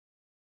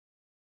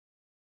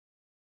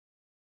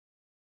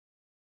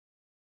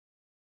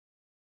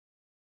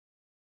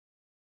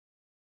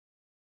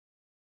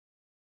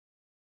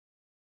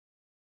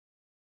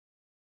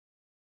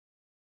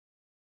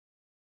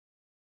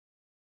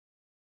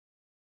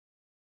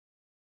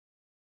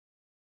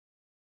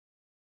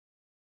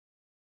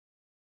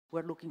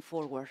We're looking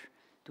forward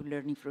to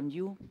learning from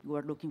you.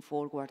 We're looking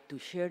forward to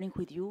sharing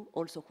with you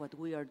also what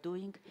we are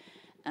doing,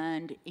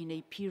 and in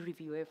a peer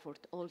review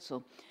effort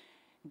also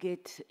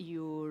get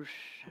your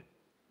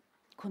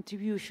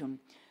contribution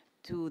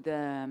to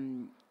the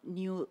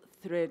new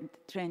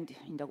trend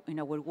in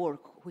our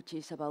work, which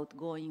is about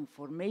going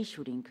for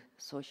measuring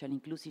social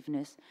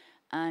inclusiveness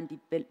and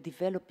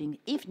developing,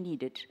 if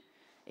needed,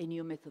 a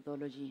new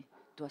methodology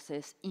to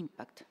assess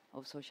impact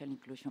of social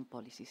inclusion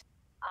policies.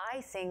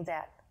 I think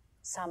that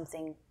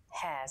something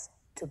has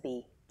to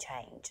be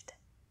changed.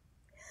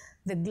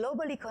 The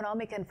global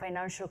economic and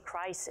financial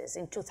crisis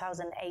in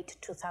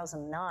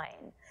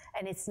 2008-2009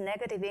 and its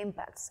negative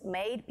impacts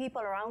made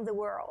people around the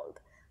world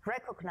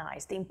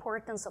recognize the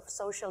importance of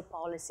social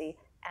policy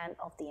and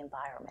of the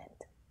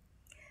environment.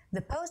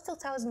 The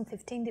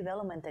post-2015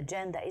 development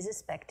agenda is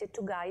expected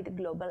to guide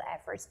global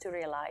efforts to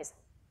realize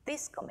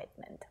this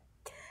commitment.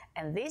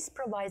 And this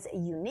provides a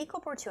unique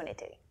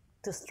opportunity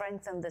to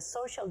strengthen the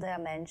social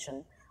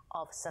dimension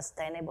of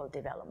sustainable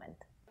development.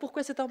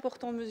 Pourquoi c'est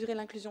important de mesurer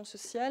l'inclusion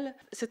sociale?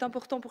 C'est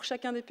important pour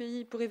chacun des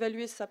pays pour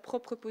évaluer sa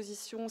propre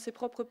position, ses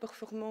propres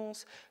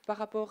performances par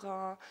rapport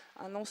à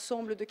un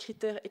ensemble de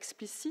critères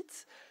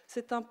explicites.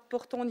 C'est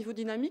important au niveau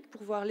dynamique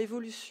pour voir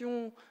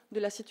l'évolution de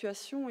la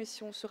situation et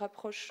si on se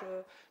rapproche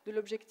de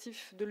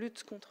l'objectif de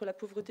lutte contre la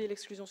pauvreté et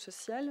l'exclusion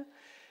sociale.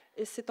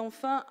 Et c'est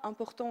enfin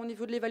important au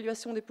niveau de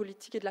l'évaluation des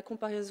politiques et de la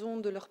comparaison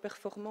de leurs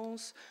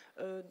performances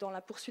dans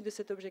la poursuite de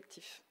cet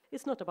objectif.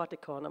 It's not about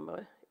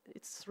economy.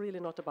 It's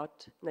really not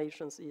about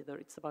nations either.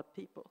 It's about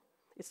people.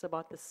 It's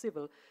about the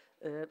civil,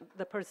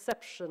 the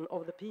perception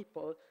of the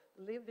people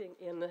living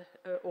in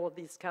all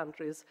these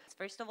countries.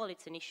 First of all,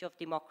 it's an issue of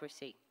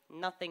democracy.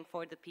 Nothing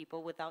for the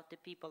people without the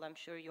people. I'm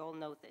sure you all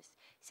know this.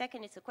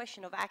 Second, it's a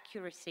question of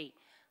accuracy.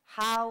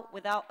 How,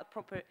 without a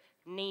proper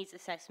needs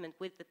assessment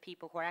with the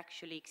people who are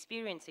actually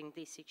experiencing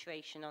this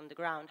situation on the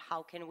ground,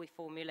 how can we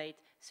formulate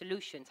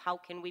solutions? How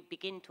can we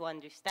begin to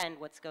understand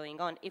what's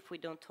going on if we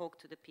don't talk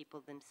to the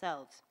people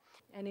themselves?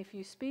 And if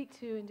you speak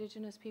to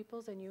indigenous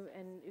peoples and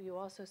you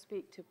also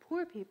speak to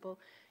poor people,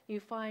 you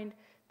find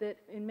that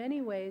in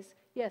many ways,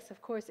 yes, of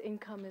course,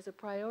 income is a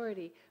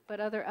priority, but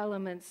other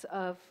elements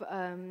of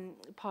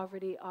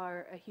poverty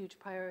are a huge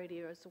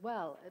priority as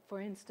well.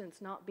 For instance,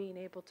 not being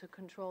able to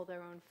control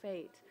their own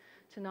fate,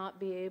 to not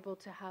be able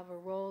to have a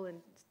role in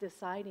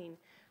deciding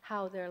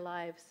how their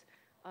lives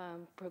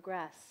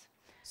progress.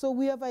 So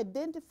we have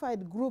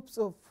identified groups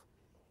of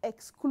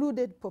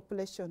excluded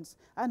populations,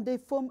 and they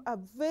form a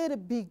very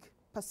big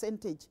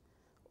percentage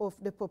of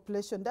the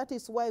population. That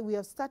is why we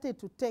have started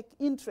to take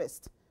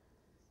interest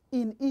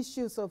in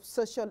issues of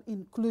social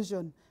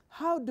inclusion.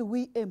 How do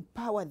we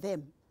empower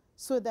them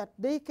so that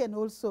they can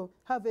also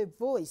have a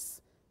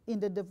voice in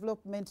the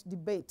development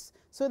debates,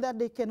 so that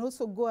they can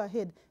also go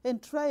ahead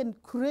and try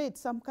and create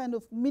some kind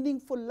of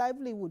meaningful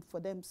livelihood for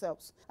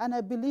themselves? And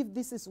I believe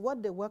this is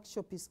what the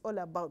workshop is all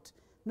about.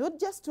 Not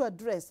just to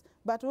address,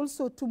 but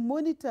also to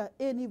monitor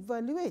and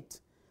evaluate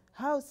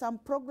how some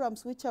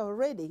programs which are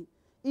already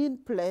in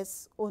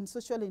place on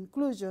social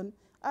inclusion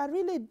are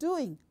really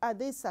doing. Are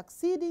they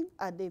succeeding?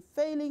 Are they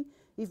failing?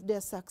 If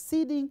they're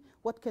succeeding,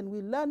 what can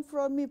we learn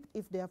from it?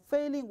 If they're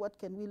failing, what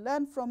can we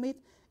learn from it?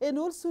 And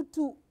also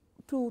to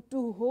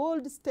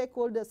hold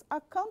stakeholders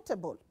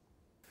accountable.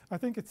 I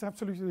think it's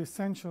absolutely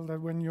essential that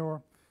when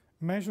you're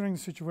measuring the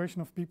situation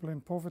of people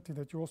in poverty,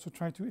 that you also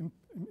try to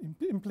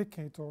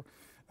implicate or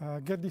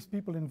get these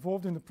people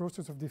involved in the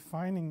process of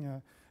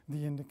defining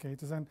the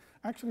indicators. And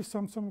actually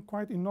some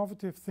quite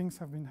innovative things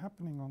have been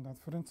happening on that.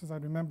 For instance, I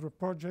remember a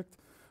project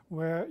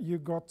where you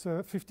got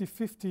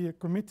 50-50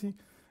 committee,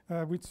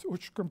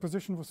 which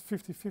composition was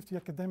 50-50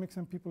 academics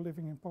and people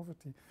living in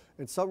poverty.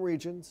 In some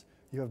regions,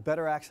 you have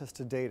better access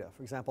to data.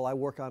 For example, I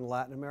work on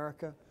Latin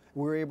America.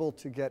 We were able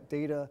to get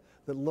data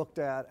that looked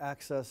at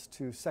access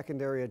to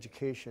secondary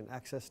education,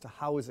 access to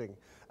housing,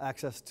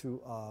 access to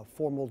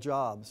formal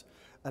jobs,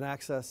 and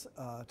access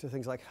to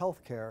things like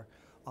healthcare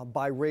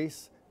by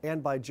race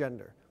and by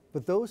gender.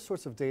 But those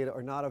sorts of data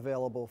are not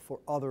available for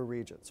other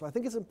regions. So I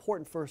think it's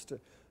important first to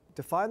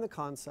define the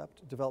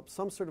concept, develop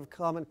some sort of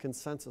common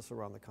consensus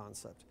around the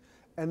concept,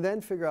 and then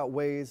figure out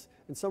ways.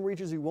 In some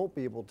regions you won't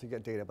be able to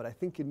get data, but I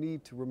think you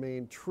need to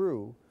remain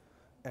true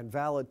and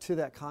valid to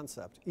that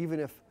concept, even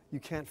if you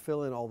can't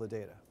fill in all the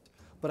data.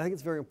 But I think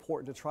it's very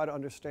important to try to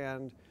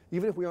understand,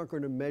 even if we aren't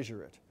going to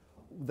measure it,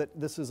 that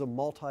this is a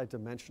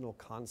multi-dimensional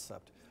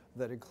concept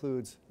that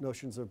includes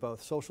notions of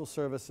both social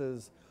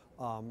services,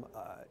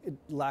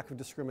 lack of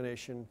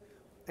discrimination,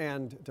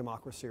 and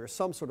democracy, or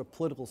some sort of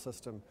political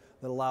system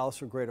that allows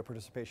for greater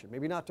participation.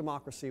 Maybe not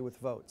democracy with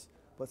votes,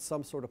 but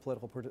some sort of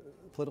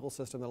political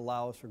system that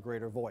allows for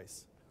greater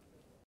voice.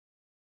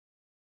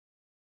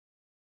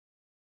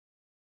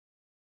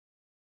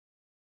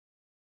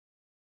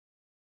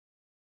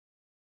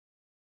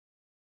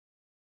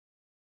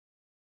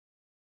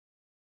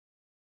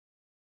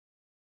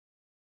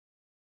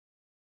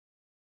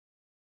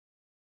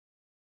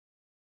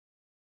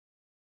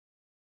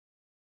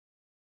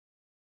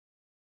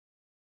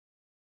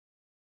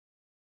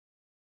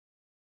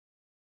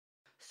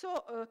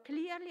 So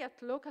clearly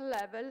at local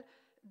level,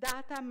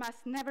 data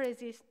must never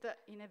exist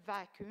in a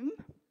vacuum.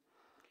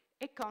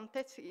 A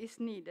context is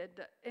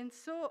needed. And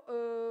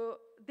so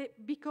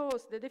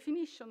because the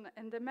definition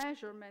and the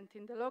measurement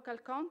in the local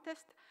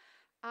context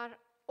are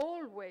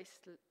always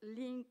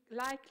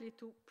likely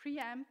to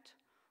preempt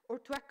or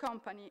to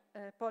accompany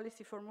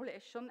policy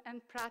formulation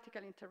and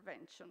practical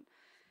intervention.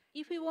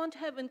 If we want to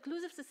have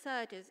inclusive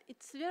societies,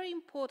 it's very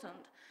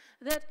important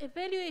that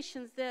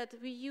evaluations that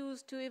we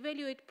use to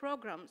evaluate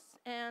programs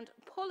and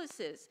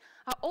policies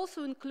are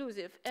also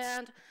inclusive.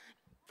 And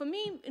for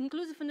me,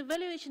 inclusive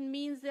evaluation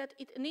means that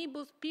it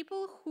enables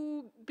people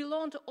who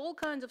belong to all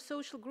kinds of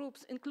social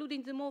groups,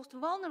 including the most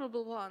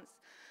vulnerable ones,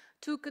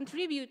 to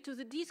contribute to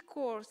the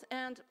discourse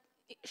and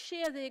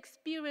share their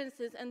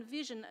experiences and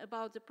vision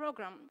about the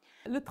program.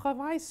 Le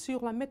travail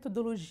sur la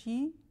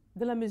méthodologie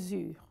de la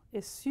mesure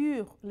et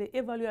sur les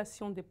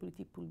évaluations des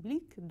politiques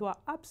publiques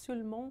doit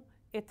absolument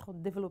être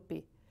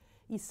développé.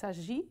 Il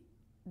s'agit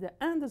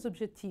d'un des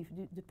objectifs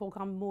du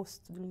programme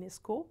MOST de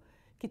l'UNESCO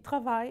qui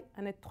travaille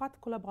en étroite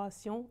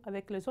collaboration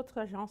avec les autres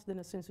agences des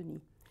Nations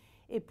Unies.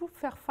 Et pour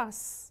faire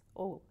face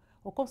aux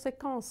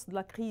conséquences de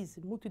la crise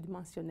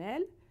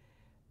multidimensionnelle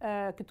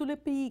que tous les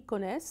pays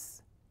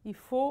connaissent, il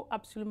faut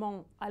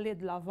absolument aller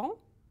de l'avant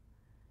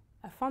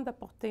afin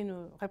d'apporter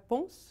une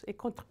réponse et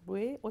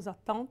contribuer aux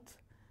attentes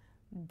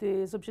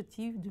des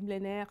objectifs du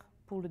millénaire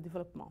pour le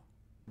développement.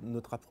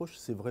 Notre approche,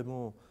 c'est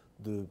vraiment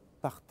de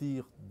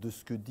partir de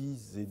ce que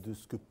disent et de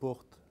ce que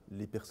portent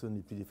les personnes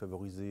les plus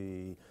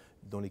défavorisées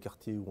dans les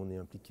quartiers où on est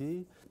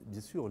impliqué.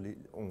 Bien sûr,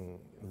 on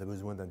a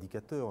besoin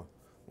d'indicateurs.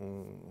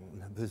 On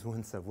a besoin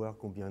de savoir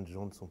combien de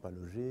gens ne sont pas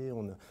logés,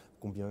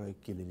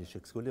 quel est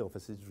l'échec scolaire. Enfin,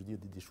 je veux dire,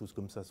 des choses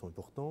comme ça sont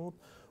importantes.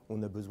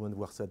 On a besoin de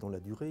voir ça dans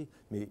la durée.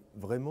 Mais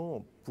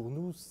vraiment, pour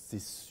nous, c'est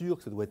sûr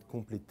que ça doit être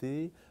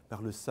complété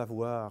par le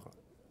savoir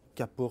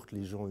qu'apportent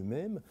les gens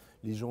eux-mêmes.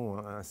 Les gens ont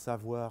un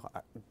savoir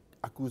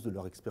à cause de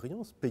leur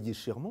expérience, payé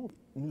chèrement.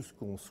 Nous, ce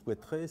qu'on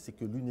souhaiterait, c'est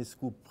que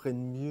l'UNESCO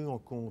prenne mieux en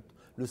compte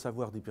le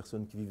savoir des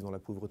personnes qui vivent dans la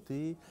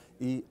pauvreté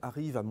et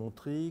arrive à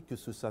montrer que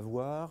ce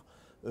savoir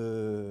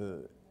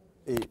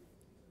est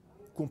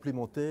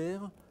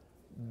complémentaire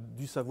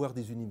du savoir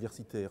des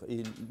universitaires.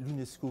 Et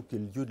l'UNESCO, qui est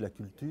le lieu de la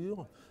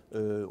culture,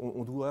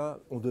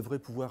 on devrait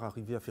pouvoir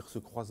arriver à faire ce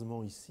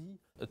croisement ici.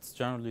 It's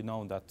generally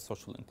known that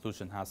social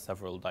inclusion has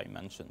several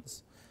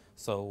dimensions.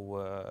 So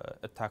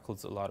it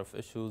tackles a lot of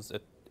issues.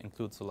 It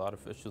includes a lot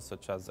of issues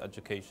such as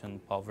education,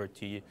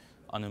 poverty,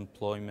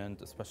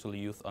 unemployment, especially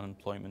youth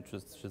unemployment,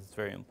 which is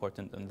very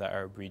important in the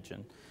Arab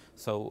region.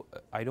 So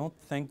I don't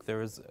think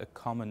there is a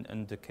common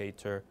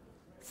indicator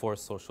for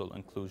social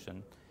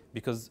inclusion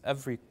because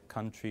every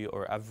country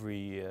or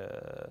every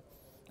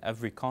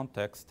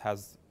context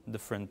has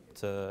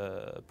different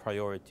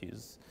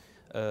priorities.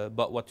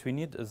 But what we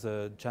need is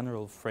a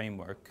general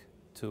framework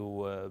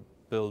to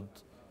build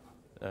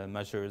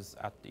measures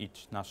at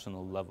each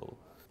national level.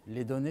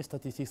 Les données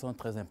statistiques sont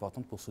très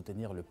importantes pour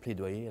soutenir le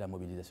plaidoyer et la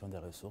mobilisation des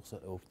ressources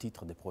au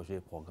titre des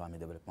projets, programmes et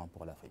développement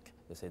pour l'Afrique.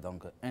 C'est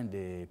donc un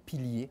des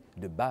piliers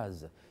de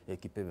base et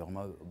qui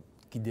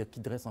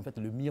dresse en fait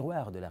le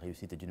miroir de la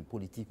réussite d'une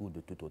politique ou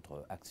de toute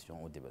autre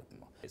action au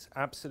développement. It's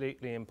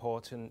absolutely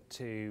important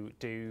to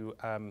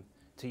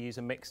use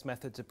a mixed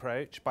methods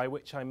approach, by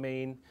which I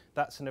mean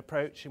that's an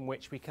approach in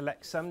which we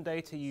collect some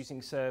data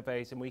using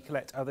surveys and we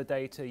collect other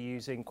data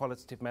using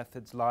qualitative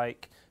methods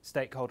like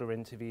stakeholder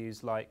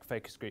interviews, like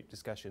focus group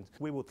discussions.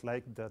 We would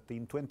like that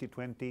in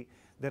 2020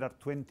 there are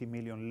 20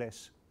 million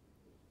less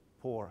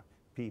poor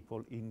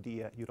people in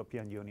the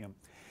European Union.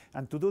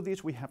 And to do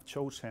this we have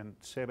chosen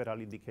several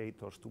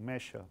indicators to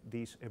measure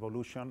this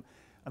evolution,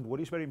 and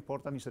what is very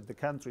important is that the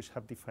countries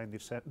have defined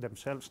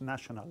themselves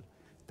national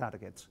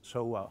targets.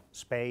 So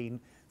Spain,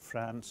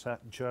 France,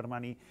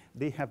 Germany,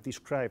 they have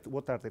described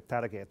what are the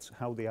targets,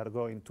 how they are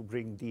going to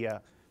bring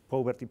the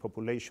poverty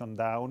population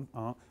down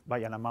by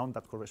an amount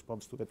that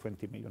corresponds to the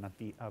 20 million at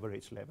the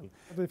average level.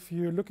 If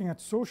you're looking at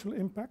social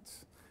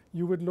impacts,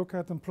 you would look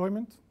at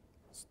employment,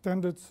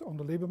 standards on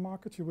the labor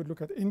market, you would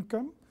look at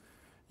income,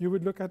 you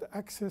would look at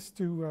access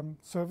to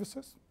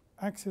services,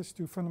 access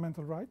to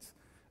fundamental rights,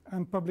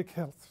 and public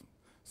health.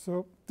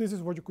 So this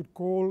is what you could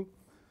call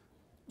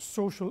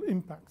social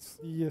impacts.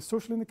 The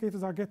social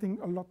indicators are getting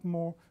a lot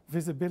more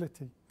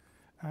visibility,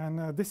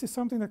 and this is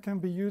something that can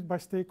be used by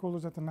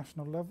stakeholders at the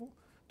national level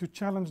to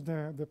challenge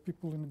the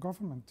people in the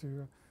government,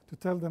 to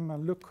tell them,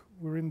 look,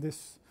 we're in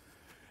this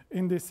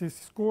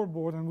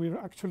scoreboard and we're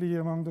actually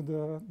among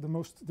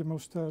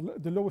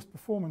the lowest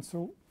performance,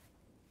 so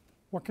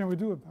what can we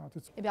do about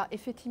it? Eh bien,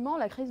 effectivement,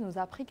 la crise nous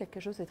a appris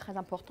quelque chose de très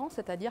important,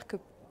 c'est-à-dire que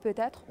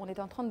peut-être on est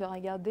en train de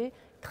regarder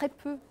très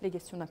peu les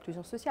questions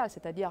d'inclusion sociale,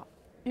 c'est-à-dire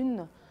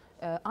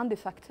un des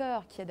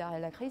facteurs qui est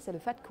derrière la crise, c'est le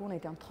fait qu'on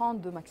est en train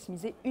de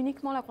maximiser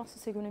uniquement la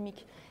croissance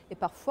économique. Et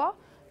parfois,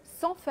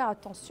 sans faire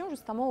attention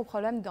justement aux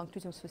problèmes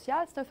d'inclusion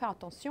sociale, sans faire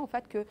attention au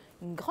fait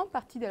qu'une grande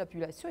partie de la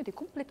population était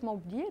complètement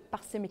oubliée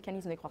par ces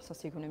mécanismes de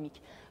croissance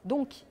économique.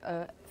 Donc,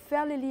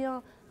 faire les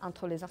liens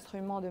entre les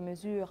instruments de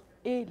mesure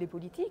et les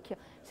politiques,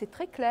 c'est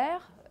très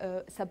clair,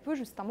 ça peut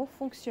justement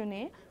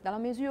fonctionner dans la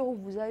mesure où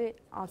vous avez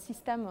un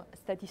système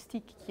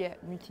statistique qui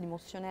est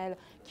multidimensionnel,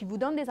 qui vous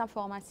donne des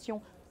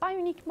informations pas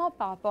uniquement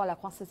par rapport à la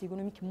croissance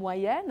économique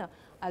moyenne,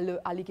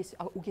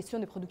 aux questions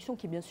de production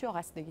qui bien sûr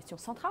restent des questions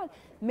centrales,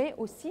 mais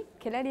aussi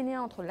quel est le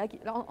lien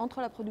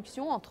entre la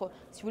production, entre,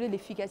 si vous voulez,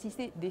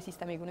 l'efficacité des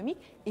systèmes économiques,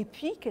 et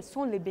puis quels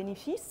sont les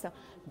bénéfices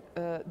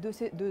de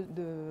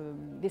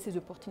ces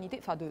opportunités,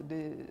 enfin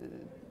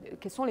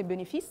quels sont les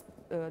bénéfices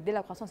de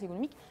la croissance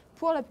économique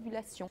pour la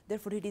population.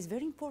 Therefore, it is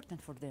very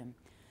important for them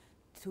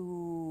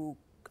to,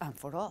 and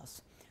for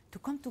us, to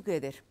come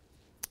together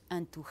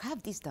and to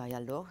have this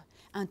dialogue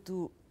and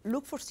to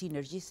look for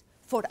synergies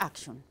for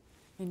action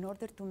in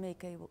order to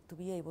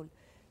be able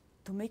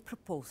to make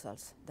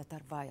proposals that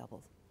are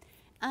viable.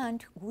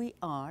 And we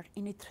are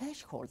in a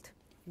threshold.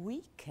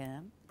 We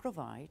can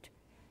provide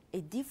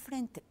a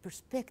different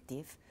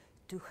perspective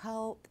to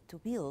how to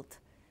build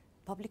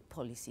public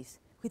policies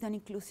with an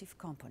inclusive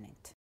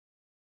component.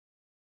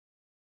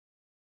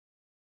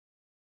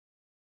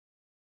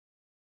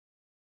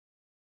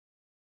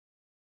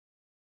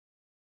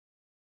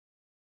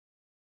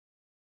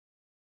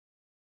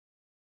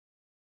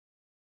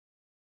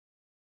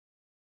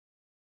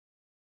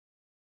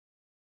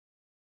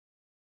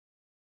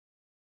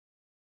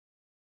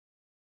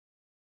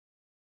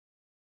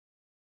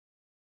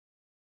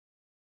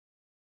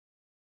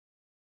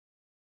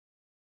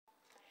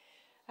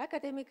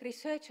 Academic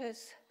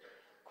researchers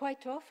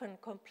quite often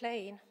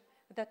complain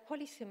that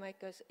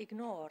policymakers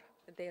ignore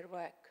their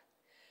work.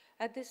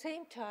 At the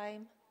same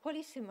time,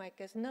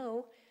 policymakers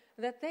know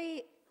that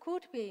they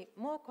could be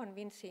more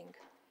convincing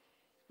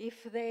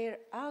if their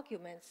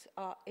arguments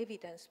are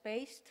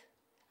evidence-based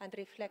and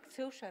reflect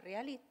social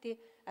reality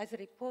as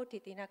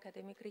reported in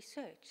academic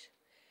research,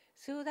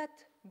 so that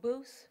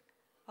both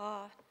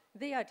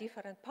they are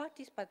different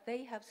parties, but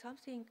they have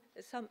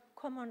some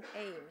common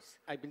aims.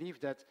 I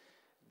believe that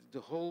the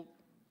whole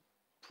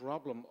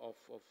problem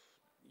of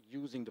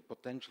using the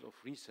potential of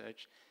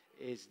research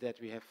is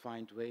that we have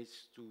found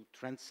ways to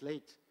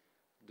translate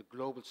the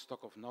global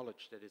stock of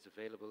knowledge that is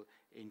available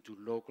into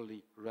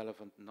locally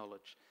relevant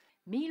knowledge.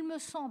 Mais il me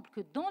semble que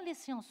dans les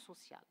sciences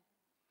sociales,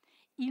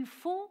 il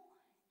faut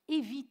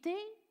éviter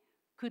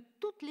que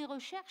toutes les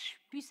recherches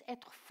puissent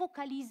être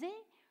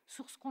focalisées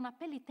sur ce qu'on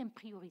appelle les thèmes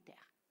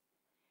prioritaires.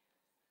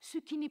 Ce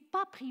qui n'est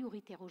pas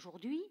prioritaire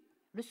aujourd'hui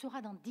le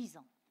sera dans 10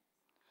 ans.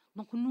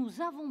 Donc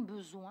nous avons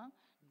besoin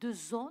de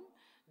zones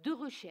de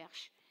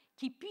recherche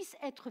qui puissent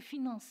être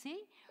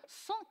financées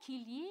sans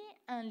qu'il y ait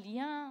un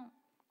lien,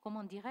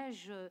 comment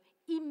dirais-je,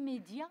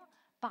 immédiat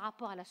par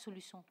rapport à la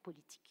solution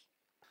politique.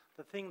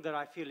 The thing that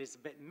I feel is a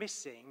bit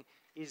missing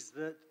is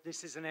that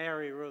this is an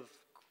area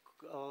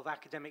of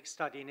academic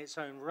study in its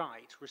own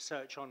right,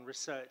 research on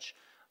research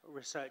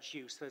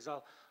use. There's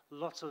a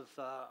lot of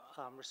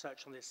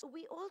research on this.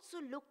 We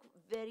also look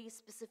very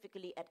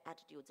specifically at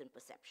attitudes and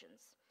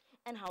perceptions.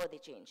 And how are they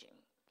changing?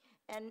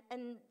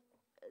 And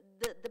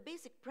the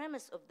basic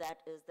premise of that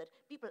is that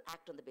people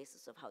act on the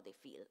basis of how they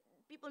feel.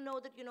 People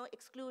know that,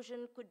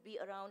 exclusion could be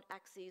around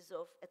axes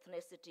of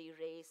ethnicity,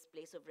 race,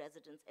 place of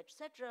residence,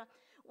 etc.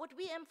 What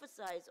we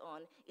emphasize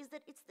on is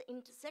that it's the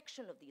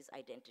intersection of these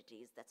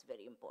identities that's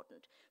very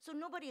important. So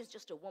nobody is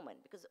just a woman,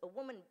 because a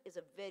woman is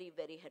a very,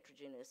 very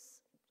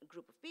heterogeneous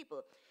group of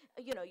people.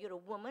 You're a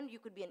woman, you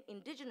could be an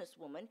indigenous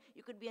woman,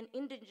 you could be an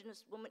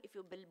indigenous woman if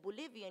you're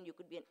Bolivian, you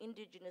could be an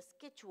indigenous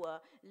Quechua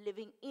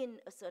living in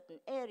a certain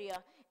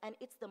area, and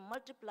it's the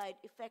multiplied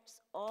effects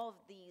of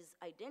these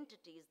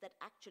identities that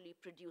actually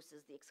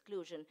produces the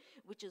exclusion,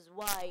 which is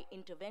why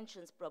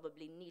interventions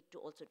probably need to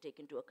also take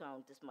into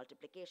account this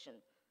multiplication.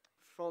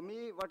 For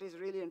me, what is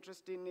really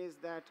interesting is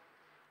that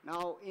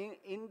now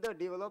in the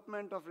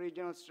development of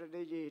regional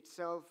strategy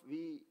itself,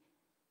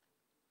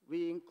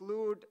 we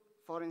include,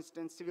 for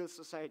instance, civil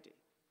society.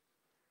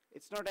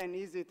 It's not an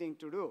easy thing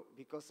to do,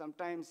 because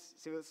sometimes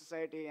civil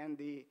society and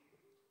the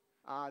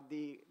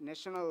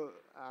national,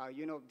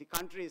 the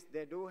countries,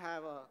 they do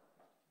have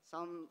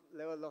some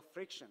level of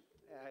friction,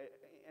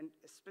 and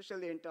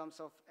especially in terms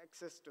of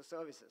access to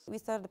services. We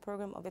started the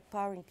program of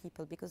empowering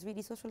people, because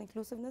really social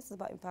inclusiveness is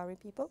about empowering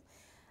people,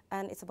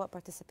 and it's about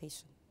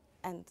participation.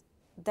 And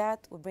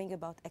that will bring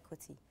about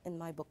equity in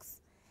my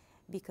books.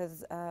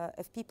 Because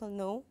if people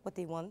know what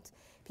they want,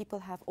 people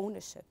have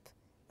ownership,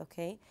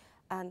 okay?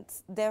 And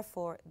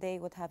therefore, they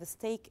would have a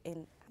stake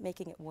in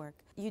making it work.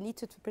 You need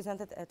to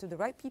present it to the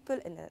right people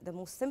in the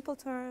most simple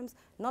terms,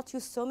 not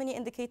use so many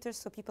indicators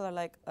so people are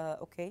like,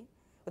 okay,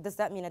 what does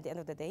that mean at the end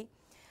of the day?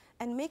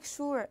 And make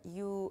sure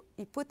you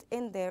put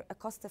in there a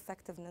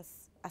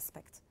cost-effectiveness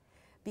aspect,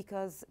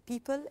 because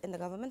people in the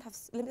government have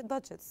limited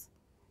budgets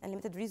and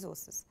limited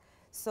resources.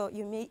 So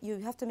you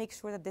have to make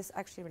sure that this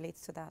actually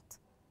relates to that.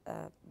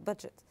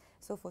 Budget,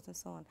 so forth and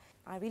so on.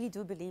 I really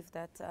do believe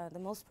that the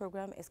MOST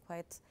program is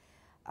trying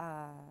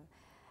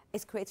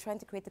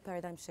to create a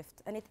paradigm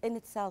shift, and it in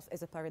itself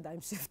is a paradigm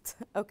shift,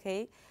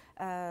 okay?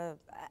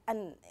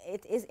 And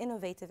it is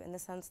innovative in the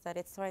sense that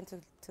it's trying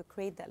to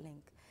create that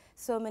link.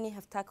 So many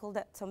have tackled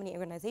that, so many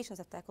organizations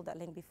have tackled that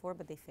link before,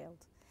 but they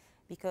failed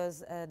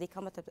because they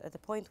come at a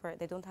point where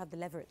they don't have the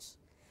leverage.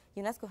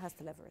 UNESCO has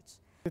the leverage.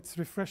 It's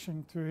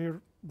refreshing to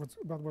hear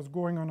about what's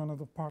going on in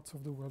other parts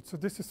of the world. So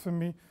this is for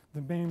me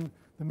the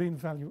main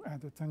value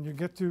added, and you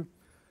get to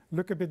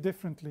look a bit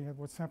differently at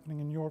what's happening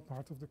in your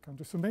part of the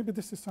country. So maybe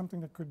this is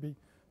something that could be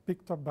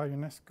picked up by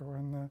UNESCO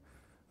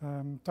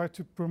and try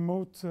to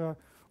promote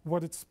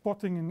what it's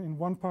spotting in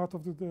one part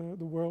of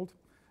the world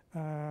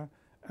and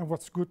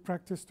what's good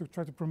practice to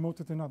try to promote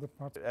it in other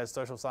parts. As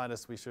social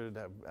scientists, we should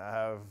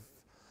have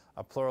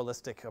a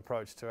pluralistic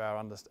approach to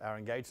our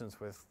engagements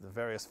with the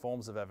various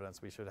forms of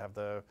evidence. We should have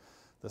the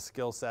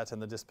skill set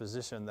and the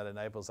disposition that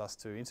enables us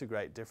to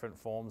integrate different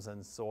forms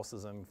and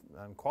sources and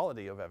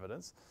quality of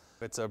evidence.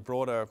 If it's a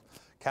broader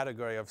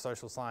category of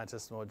social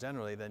scientists more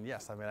generally, then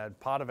yes, I mean,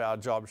 part of our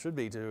job should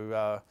be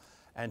to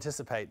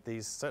anticipate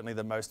these, certainly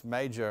the most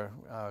major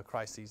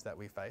crises that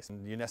we face.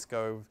 And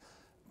UNESCO,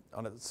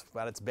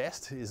 at its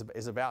best,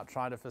 is about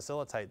trying to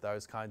facilitate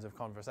those kinds of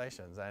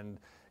conversations, and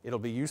it'll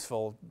be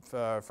useful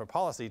for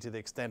policy to the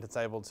extent it's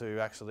able to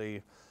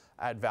actually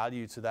add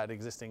value to that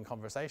existing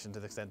conversation, to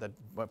the extent that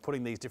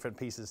putting these different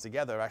pieces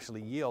together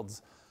actually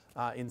yields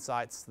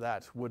insights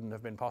that wouldn't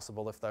have been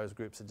possible if those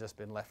groups had just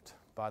been left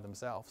by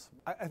themselves.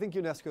 I think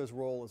UNESCO's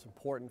role is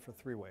important for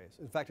three ways.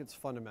 In fact, it's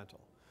fundamental.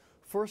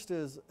 First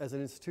is, as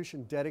an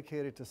institution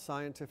dedicated to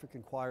scientific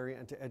inquiry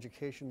and to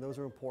education, those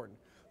are important.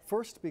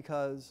 First,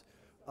 because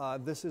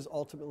this is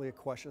ultimately a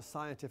question of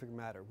scientific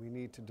matter. We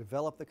need to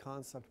develop the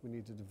concept, we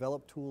need to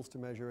develop tools to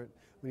measure it,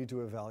 we need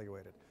to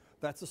evaluate it.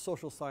 That's a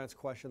social science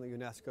question that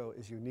UNESCO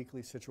is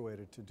uniquely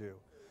situated to do.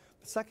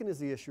 The second is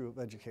the issue of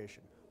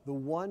education. The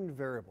one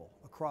variable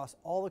across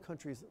all the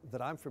countries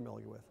that I'm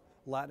familiar with,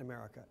 Latin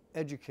America,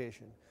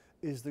 education,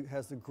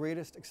 has the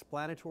greatest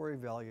explanatory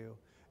value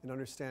in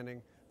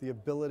understanding the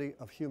ability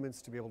of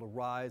humans to be able to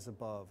rise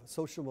above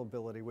social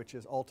mobility, which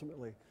is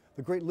ultimately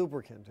the great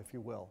lubricant, if you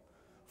will,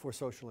 for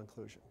social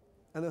inclusion.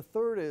 And the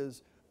third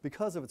is,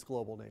 because of its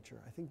global nature,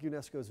 I think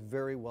UNESCO is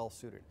very well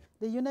suited.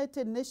 The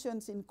United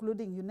Nations,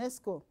 including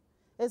UNESCO,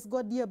 has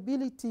got the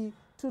ability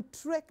to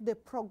track the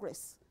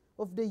progress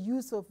of the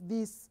use of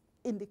these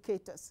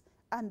indicators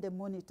and the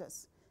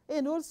monitors,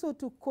 and also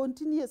to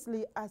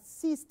continuously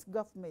assist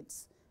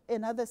governments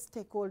and other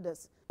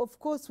stakeholders. Of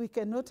course, we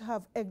cannot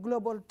have a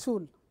global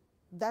tool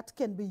that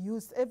can be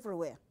used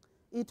everywhere.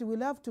 It will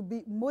have to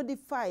be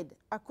modified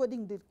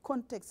according to the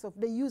context of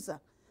the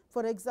user.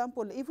 For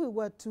example, if we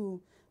were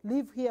to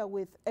live here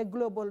with a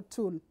global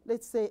tool,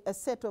 let's say a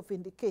set of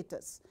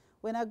indicators,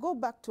 when I go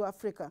back to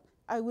Africa,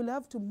 I will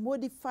have to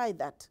modify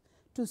that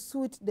to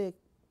suit the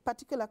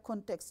particular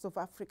context of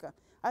Africa.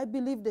 I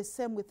believe the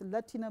same with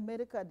Latin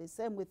America, the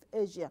same with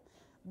Asia.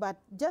 But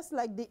just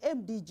like the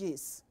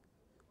MDGs,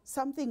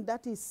 something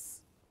that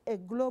is a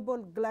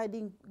global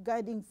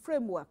guiding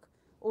framework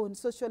on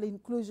social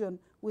inclusion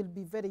will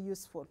be very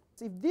useful.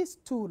 If this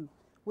tool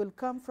will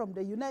come from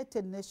the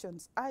United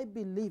Nations, I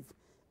believe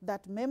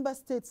that member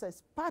states,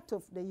 as part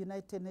of the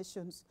United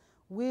Nations,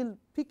 will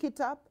pick it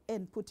up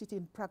and put it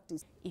in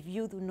practice. If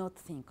you do not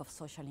think of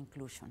social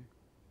inclusion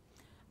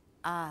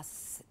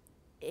as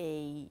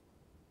a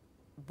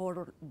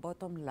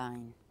bottom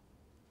line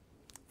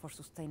for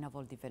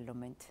sustainable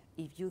development,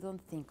 if you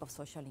don't think of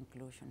social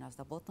inclusion as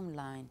the bottom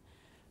line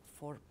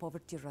for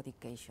poverty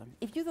eradication,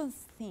 if you don't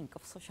think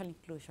of social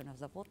inclusion as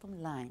the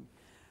bottom line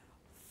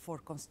for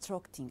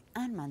constructing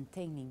and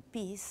maintaining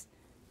peace,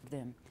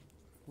 then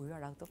we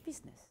are out of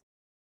business.